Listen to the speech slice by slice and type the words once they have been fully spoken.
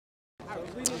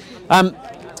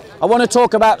I want to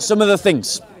talk about some of the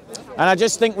things, and I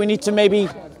just think we need to maybe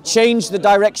change the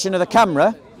direction of the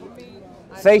camera,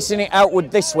 facing it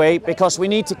outward this way, because we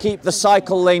need to keep the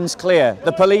cycle lanes clear.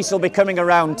 The police will be coming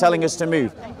around telling us to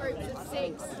move.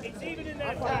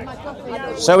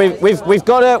 So we've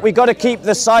got to keep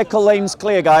the cycle lanes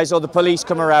clear, guys, or the police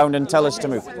come around and tell us to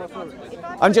move.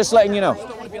 I'm just letting you know.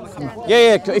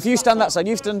 Yeah, if you stand that side,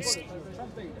 you stand.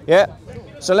 Yeah.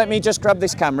 So let me just grab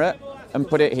this camera and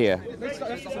put it here.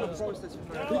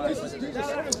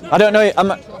 I don't know.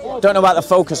 Don't know about the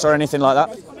focus or anything like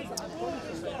that.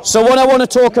 So what I want to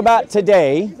talk about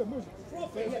today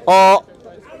are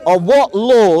what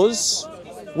laws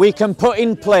we can put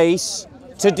in place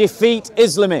to defeat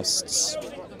Islamists.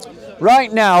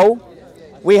 Right now,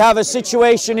 we have a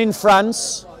situation in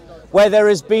France where there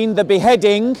has been the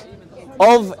beheading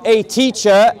of a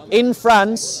teacher in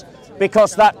France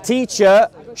because that teacher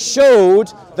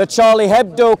showed the Charlie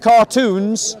Hebdo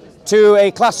cartoons to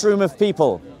a classroom of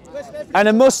people. And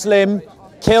a Muslim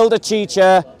killed a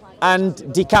teacher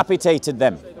and decapitated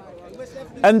them.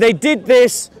 And they did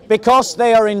this because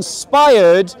they are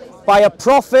inspired by a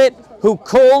prophet who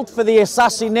called for the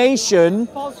assassination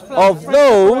of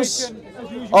those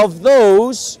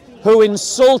who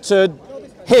insulted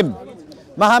him.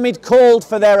 Muhammad called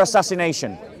for their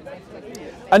assassination.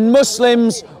 And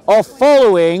Muslims are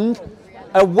following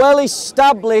a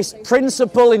well-established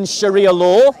principle in Sharia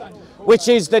law, which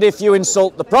is that if you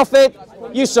insult the Prophet,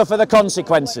 you suffer the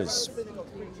consequences.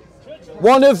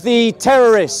 One of the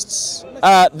terrorists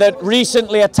that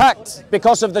recently attacked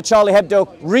because of the Charlie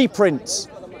Hebdo reprints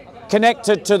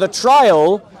connected to the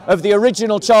trial of the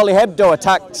original Charlie Hebdo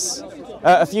attacks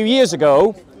a few years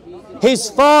ago, his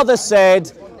father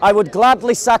said, "I would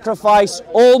gladly sacrifice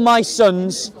all my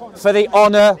sons for the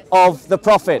honor of the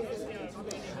Prophet."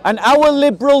 And our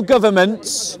liberal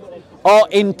governments are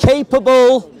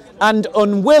incapable and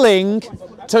unwilling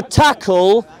to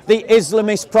tackle the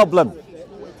Islamist problem.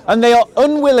 And they are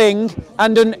unwilling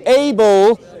and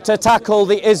unable to tackle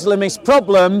the Islamist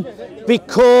problem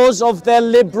because of their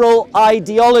liberal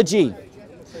ideology.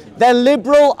 Their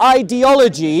liberal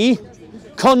ideology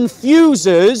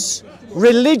confuses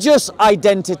religious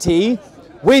identity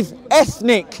with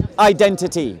ethnic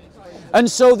identity. And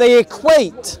so they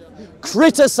equate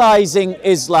criticizing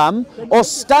Islam or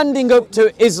standing up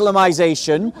to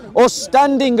Islamization or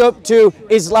standing up to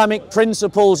Islamic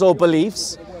principles or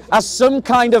beliefs as some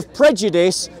kind of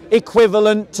prejudice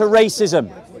equivalent to racism.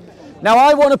 Now,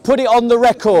 I want to put it on the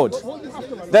record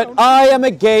that I am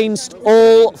against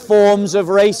all forms of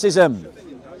racism.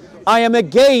 I am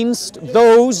against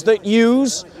those that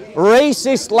use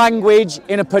racist language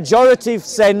in a pejorative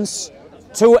sense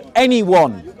to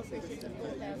anyone.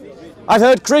 I've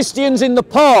heard Christians in the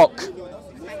park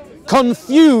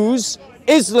confuse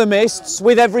Islamists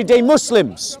with everyday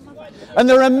Muslims. And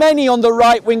there are many on the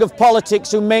right wing of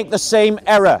politics who make the same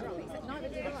error.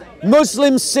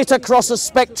 Muslims sit across a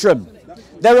spectrum.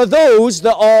 There are those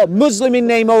that are Muslim in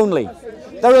name only.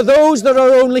 There are those that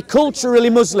are only culturally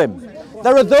Muslim.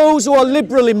 There are those who are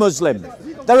liberally Muslim.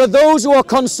 There are those who are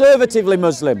conservatively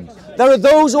Muslim. There are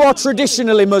those who are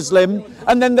traditionally Muslim.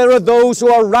 And then there are those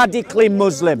who are radically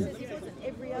Muslim.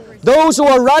 Those who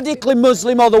are radically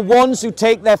Muslim are the ones who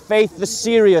take their faith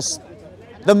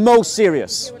the most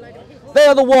serious. They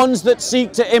are the ones that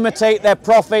seek to imitate their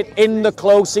prophet in the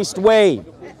closest way.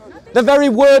 The very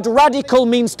word radical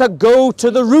means to go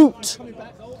to the root,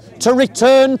 to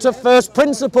return to first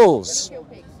principles.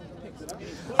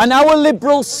 And our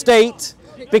liberal state,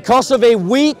 because of a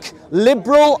weak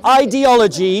liberal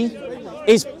ideology,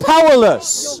 is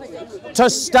powerless to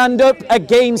stand up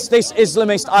against this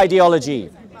Islamist ideology.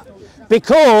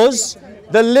 Because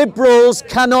the liberals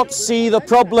cannot see the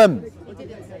problem.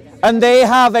 And they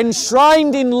have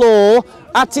enshrined in law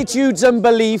attitudes and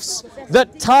beliefs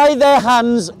that tie their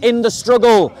hands in the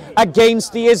struggle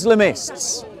against the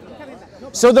Islamists.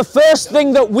 So the first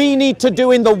thing that we need to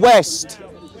do in the West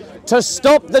to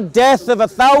stop the death of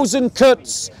 1,000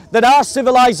 cuts that our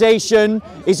civilization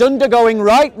is undergoing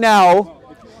right now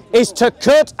is to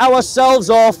cut ourselves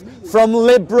off from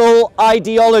liberal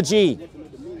ideology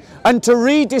and to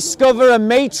rediscover a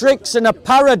matrix and a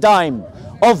paradigm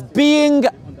of being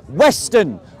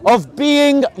Western, of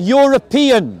being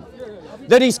European,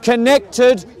 that is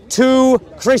connected to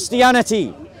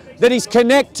Christianity, that is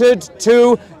connected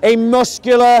to a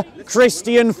muscular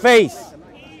Christian faith.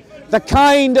 The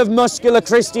kind of muscular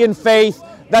Christian faith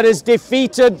that has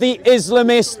defeated the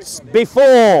Islamists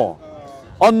before,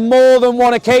 on more than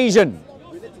one occasion.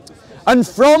 And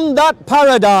from that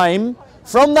paradigm,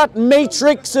 from that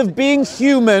matrix of being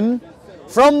human,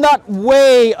 from that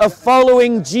way of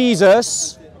following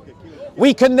Jesus,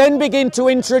 we can then begin to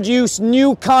introduce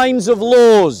new kinds of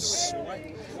laws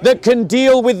that can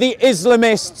deal with the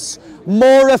Islamists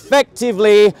more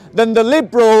effectively than the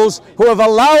liberals who have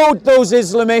allowed those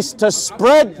Islamists to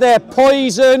spread their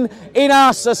poison in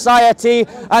our society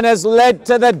and has led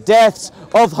to the deaths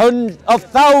of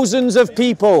thousands of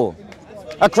people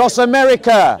across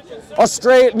America,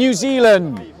 Australia, New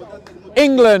Zealand,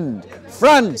 England,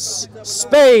 France,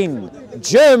 Spain,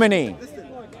 Germany.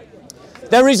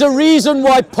 There is a reason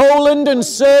why Poland and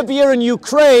Serbia and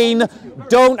Ukraine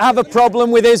don't have a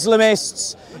problem with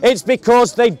Islamists. It's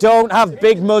because they don't have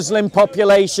big Muslim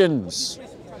populations.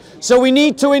 So we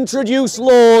need to introduce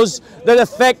laws that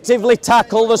effectively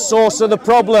tackle the source of the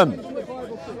problem.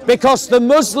 Because the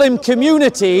Muslim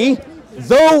community,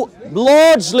 though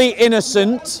largely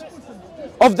innocent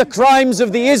of the crimes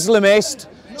of the Islamist,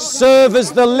 serve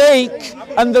as the lake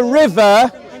and the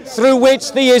river through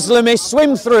which the Islamists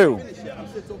swim through.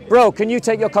 Bro, can you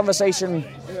take your conversation?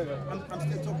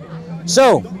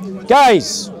 So,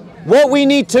 guys, what we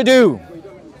need to do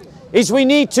is we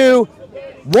need to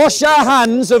wash our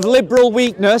hands of liberal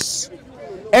weakness,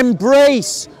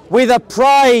 embrace with a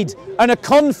pride and a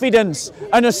confidence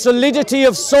and a solidity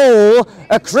of soul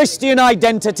a Christian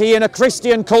identity and a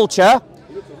Christian culture,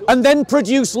 and then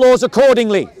produce laws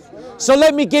accordingly. So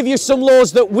let me give you some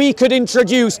laws that we could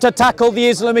introduce to tackle the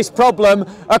Islamist problem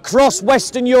across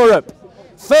Western Europe.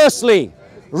 Firstly,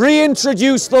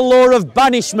 reintroduce the law of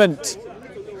banishment,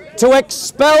 to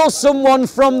expel someone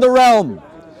from the realm,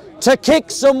 to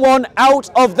kick someone out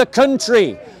of the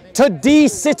country, to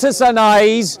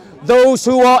de-citizenize those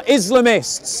who are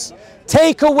Islamists.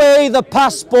 Take away the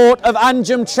passport of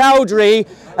Anjem Choudhry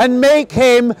and make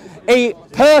him a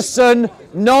person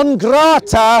non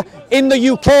grata in the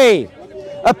UK,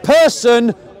 a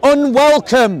person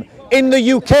unwelcome in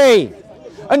the UK.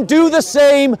 And do the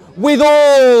same with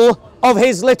all of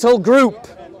his little group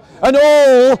and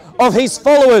all of his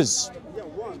followers.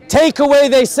 Take away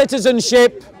their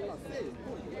citizenship,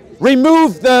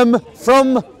 remove them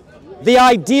from the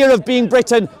idea of being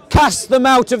Britain, cast them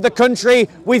out of the country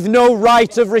with no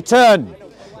right of return.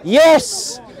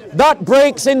 Yes, that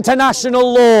breaks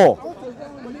international law,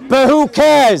 but who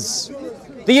cares?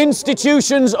 The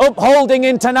institutions upholding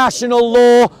international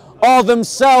law are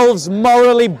themselves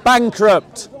morally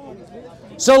bankrupt.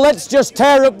 So let's just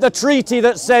tear up the treaty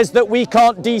that says that we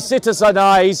can't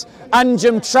de-citizenize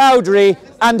Anjem Choudhry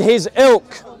and his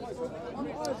ilk.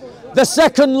 The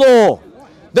second law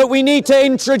that we need to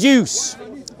introduce.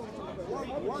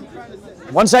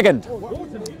 One second.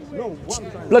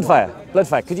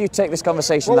 Bloodfire, could you take this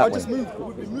conversation that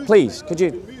way? Please, could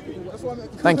you?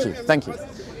 Thank you, thank you.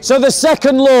 So the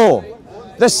second law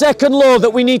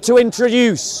that we need to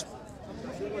introduce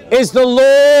is the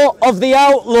law of the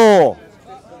outlaw.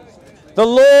 The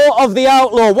law of the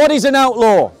outlaw. What is an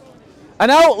outlaw? An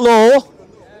outlaw,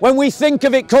 when we think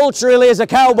of it culturally, as a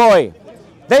cowboy.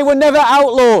 They were never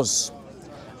outlaws.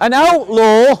 An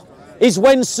outlaw is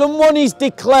when someone is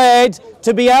declared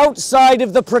to be outside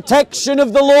of the protection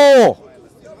of the law.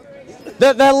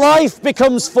 That their life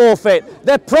becomes forfeit,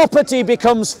 their property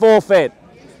becomes forfeit.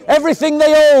 Everything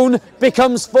they own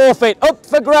becomes forfeit, up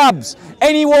for grabs.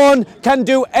 Anyone can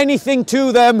do anything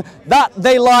to them that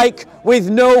they like with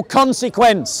no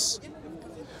consequence.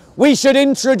 We should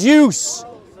introduce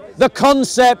the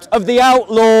concept of the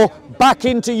outlaw back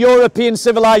into European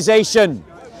civilization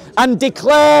and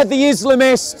declare the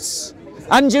Islamists,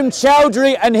 Anjem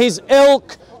Choudhry and his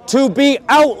ilk, to be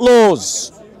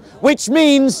outlaws, which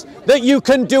means that you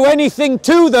can do anything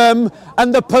to them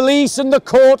and the police and the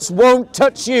courts won't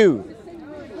touch you.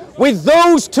 With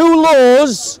those two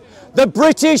laws, the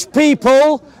British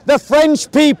people, the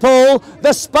French people,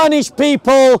 the Spanish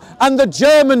people and the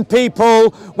German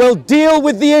people will deal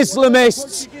with the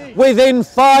Islamists within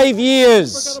 5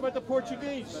 years.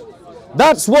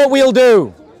 That's what we'll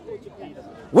do.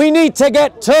 We need to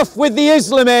get tough with the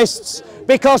Islamists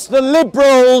because the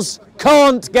liberals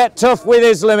can't get tough with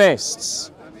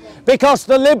Islamists. Because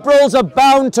the liberals are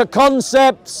bound to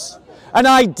concepts and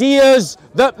ideas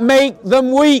that make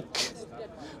them weak.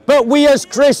 But we as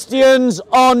Christians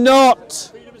are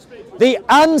not. The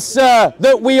answer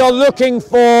that we are looking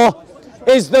for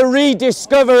is the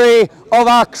rediscovery of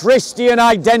our Christian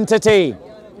identity.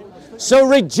 So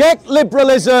reject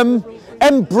liberalism,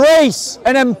 embrace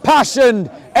an impassioned,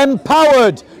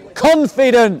 empowered,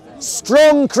 confident,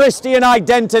 strong Christian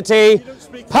identity,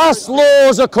 pass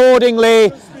laws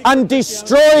accordingly, and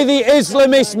destroy the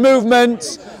Islamist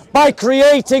movements by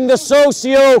creating the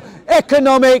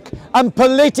socio-economic and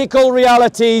political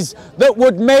realities that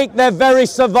would make their very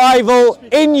survival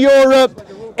in Europe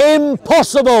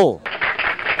impossible.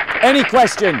 Any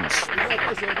questions?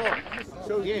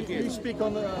 So you speak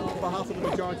on behalf of the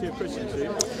majority of Christians, do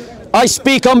you? I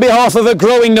speak on behalf of a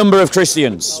growing number of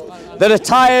Christians that are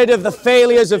tired of the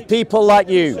failures of people like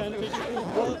you.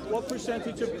 What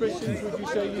percentage of Christians would you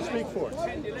say you speak for?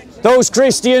 Those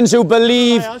Christians who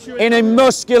believe in a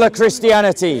muscular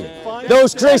Christianity.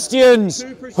 Those Christians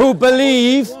who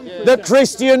believe that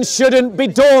Christians shouldn't be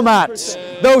doormats.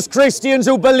 Those Christians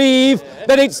who believe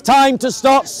that it's time to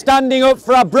start standing up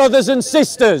for our brothers and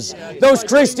sisters. Those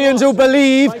Christians who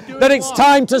believe that it's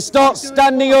time to start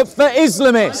standing up for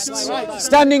Islamists,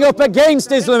 standing up against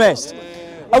Islamists.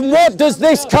 And what does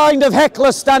this kind of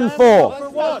heckler stand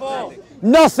for?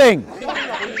 Nothing.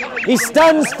 He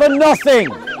stands for nothing.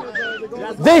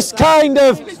 This kind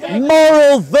of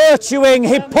moral virtuing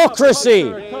hypocrisy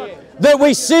that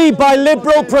we see by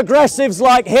liberal progressives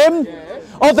like him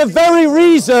are the very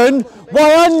reason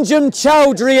why Anjem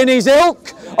Choudhry and his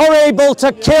ilk are able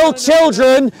to kill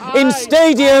children in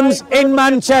stadiums in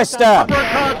Manchester.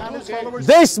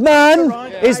 This man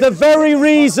is the very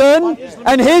reason,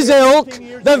 and his ilk,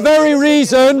 the very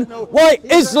reason why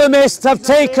Islamists have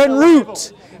taken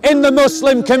root in the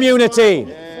Muslim community.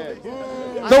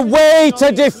 The way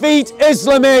to defeat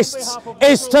Islamists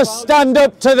is to stand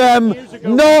up to them,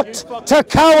 not to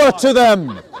cower to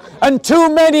them. And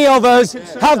too many of us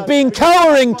have been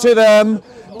cowering to them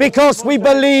because we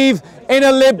believe in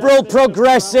a liberal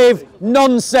progressive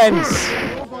nonsense.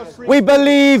 We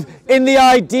believe in the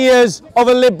ideas of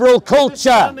a liberal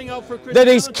culture that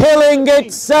is killing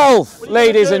itself,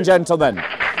 ladies and gentlemen.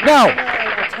 Now,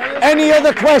 any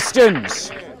other questions?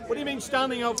 What do you mean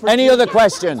standing up for Any Jesus? other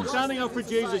questions? Standing up for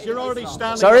Jesus, you're already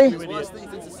standing Sorry? up, you idiot.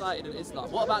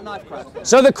 What about knife crime?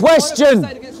 So the question,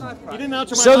 You didn't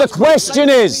answer my so the last question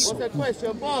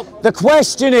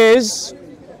is,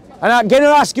 and I'm going to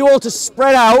ask you all to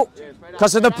spread out,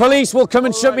 because the police will come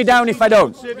and shut me down if I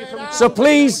don't. So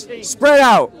please, spread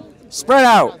out,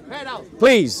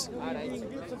 please.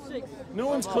 No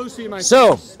one's close to you, my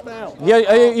So, spell.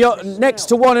 you're next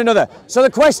to one another. So the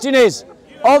question is,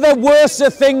 are there worse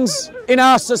things in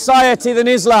our society than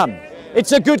Islam?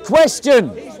 It's a good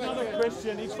question. He's not a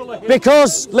Christian, he's full of hate.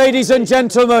 Because, ladies and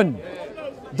gentlemen,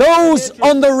 those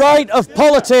on the right of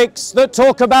politics that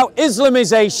talk about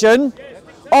Islamization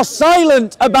are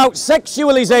silent about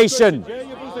sexualization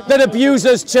that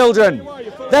abuses children.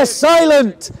 They're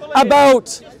silent about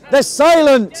the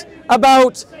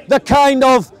kind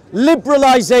of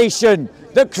liberalization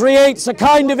that creates a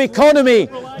kind of economy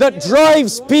that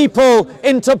drives people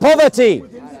into poverty.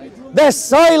 They're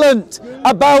silent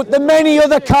about the many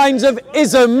other kinds of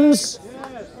isms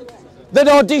that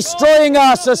are destroying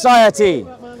our society,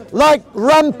 like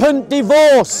rampant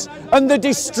divorce and the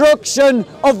destruction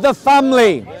of the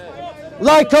family,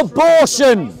 like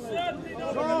abortion.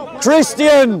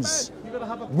 Christians,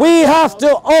 we have to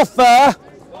offer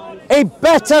a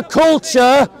better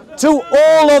culture to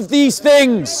all of these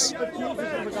things.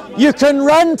 You can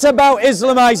rant about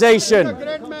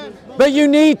Islamization, but you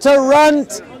need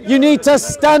to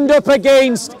stand up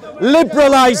against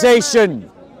liberalization.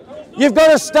 You've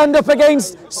got to stand up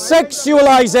against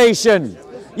sexualization.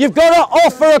 You've got to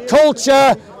offer a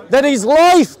culture that is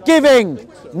life-giving,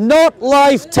 not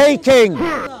life-taking.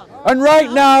 And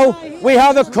right now, we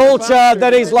have a culture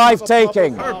that is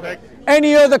life-taking.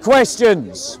 Any other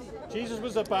questions? Jesus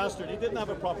was a bastard, he didn't have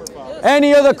a proper father.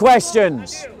 Any other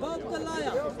questions?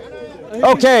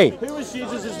 Okay, Who was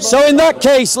Jesus' mother? so in that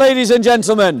case, ladies and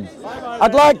gentlemen,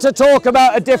 I'd like to talk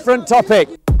about a different topic.